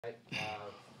right,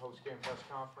 post-game press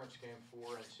conference, Game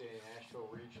 4 NCAA Nashville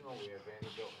Regional. We have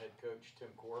Vanderbilt head coach Tim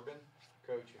Corbin.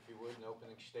 Coach, if you would, an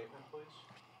opening statement, please.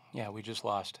 Yeah, we just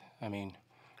lost. I mean,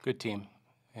 good team.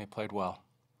 They played well.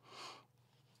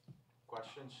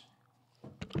 Questions?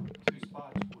 Two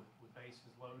spots with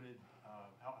bases loaded.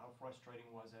 How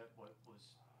frustrating was that?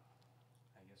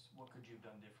 What could you have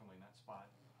done differently in that spot?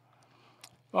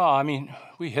 Well, I mean,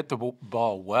 we hit the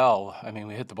ball well. I mean,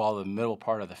 we hit the ball in the middle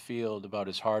part of the field about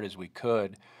as hard as we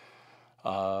could.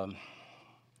 So,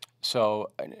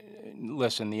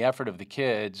 listen, the effort of the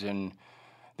kids and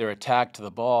their attack to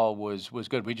the ball was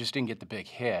good. We just didn't get the big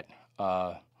hit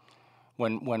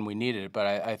when we needed it. But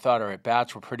I thought our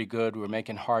at-bats were pretty good. We were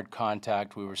making hard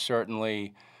contact. We were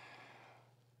certainly,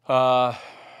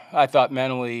 I thought,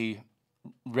 mentally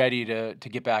ready to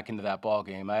get back into that ball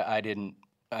game. I didn't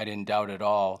doubt at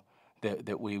all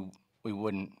that we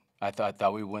wouldn't. I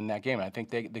thought we would win that game. And I think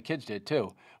the kids did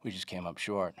too. We just came up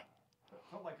short. It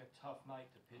felt like a tough night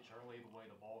to pitch early the way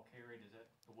the ball carried. Is that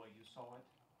the way you saw it?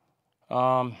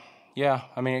 Yeah.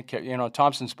 I mean,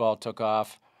 Thompson's ball took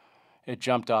off. It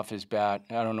jumped off his bat.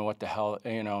 I don't know what the hell.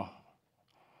 He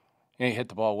hit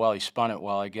the ball well. He spun it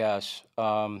well, I guess.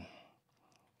 It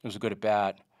was a good at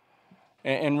bat.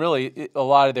 And really, a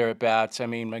lot of their at-bats, I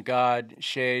mean, my God,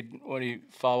 Shade, what did he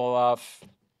follow off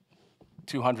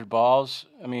 200 balls?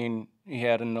 I mean, he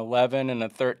had an 11 and a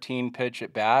 13 pitch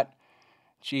at bat.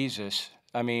 Jesus.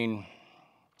 I mean,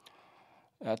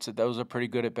 those are pretty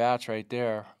good at-bats right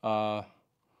there.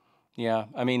 Yeah,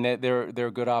 I mean, they're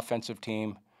a good offensive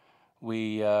team.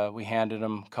 We handed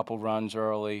them a couple runs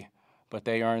early, but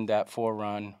they earned that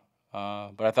 4-run.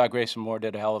 But I thought Grayson Moore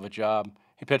did a hell of a job.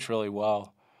 He pitched really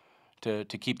well to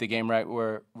keep the game right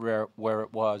where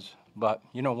it was. But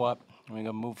you know what? We're going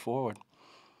to move forward.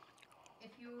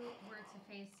 If you were to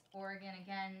face Oregon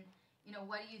again,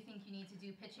 what do you think you need to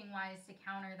do pitching-wise to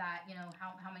counter that,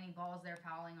 how many balls they're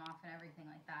fouling off and everything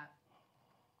like that?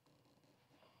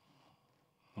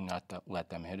 Not to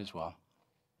let them hit as well.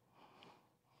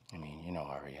 I mean,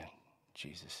 Aria,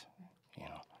 Jesus. You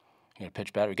got to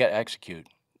pitch better. We got to execute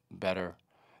better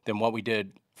than what we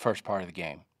did first part of the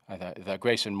game. I thought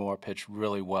Grayson Moore pitched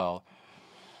really well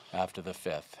after the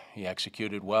 5th. He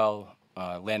executed well,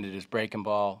 landed his breaking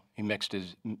ball. He mixed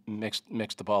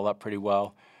the ball up pretty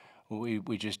well.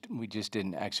 We just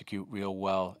didn't execute real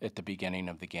well at the beginning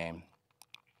of the game.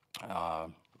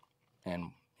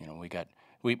 And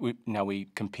we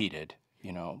competed.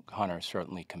 Hunter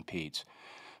certainly competes,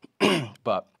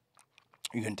 but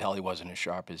you can tell he wasn't as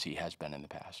sharp as he has been in the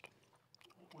past.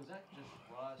 Was that just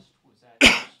rust? Was that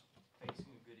just facing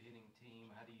a good hitting team?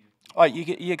 How do you? Oh,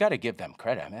 you got to give them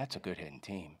credit. I mean, that's a good hitting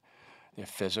team. They're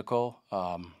physical.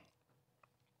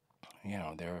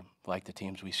 They're like the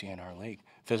teams we see in our league.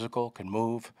 Physical, can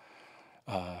move.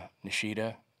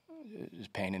 Nishida is a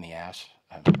pain in the ass.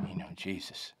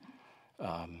 Jesus.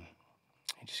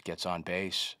 He just gets on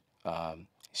base.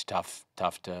 He's tough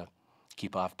to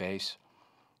keep off base.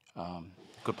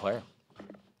 Good player.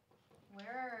 Where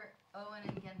are Owen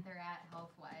and Ginther at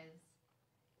health-wise?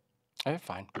 They're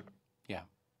fine. Yeah.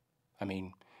 I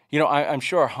mean, I'm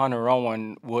sure Hunter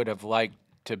Owen would have liked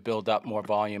to build up more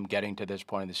volume getting to this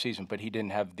point of the season, but he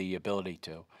didn't have the ability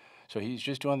to. So he's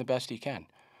just doing the best he can.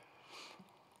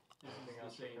 The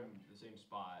same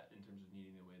spot in terms of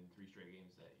needing to win 3 straight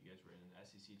games that you guys were in the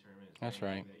SEC tournament. That's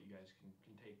right. That you guys can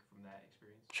take from that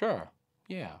experience? Sure.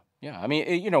 Yeah. I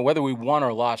mean, whether we won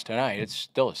or lost tonight, it's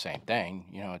still the same thing.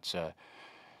 It's a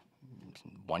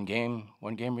one game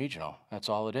regional. That's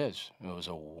all it is. It was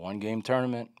a 1-game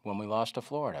tournament when we lost to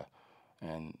Florida,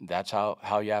 and that's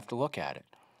how you have to look at it.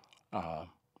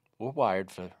 We're wired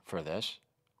for this.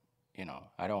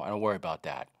 I don't worry about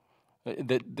that.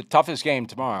 The toughest game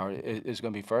tomorrow is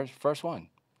going to be first one,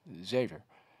 Xavier.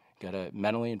 Got to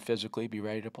mentally and physically be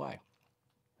ready to play.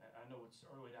 I know it's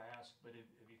early to ask, but have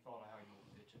you thought of how you'll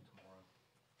pitch it tomorrow?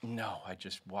 No, I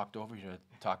just walked over here to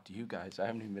talk to you guys. I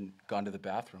haven't even gone to the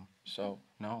bathroom, so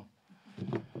no,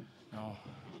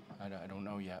 I don't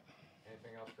know yet.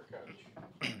 Anything else for Coach?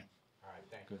 All right,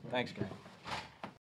 thank you. Good. Thanks, guys.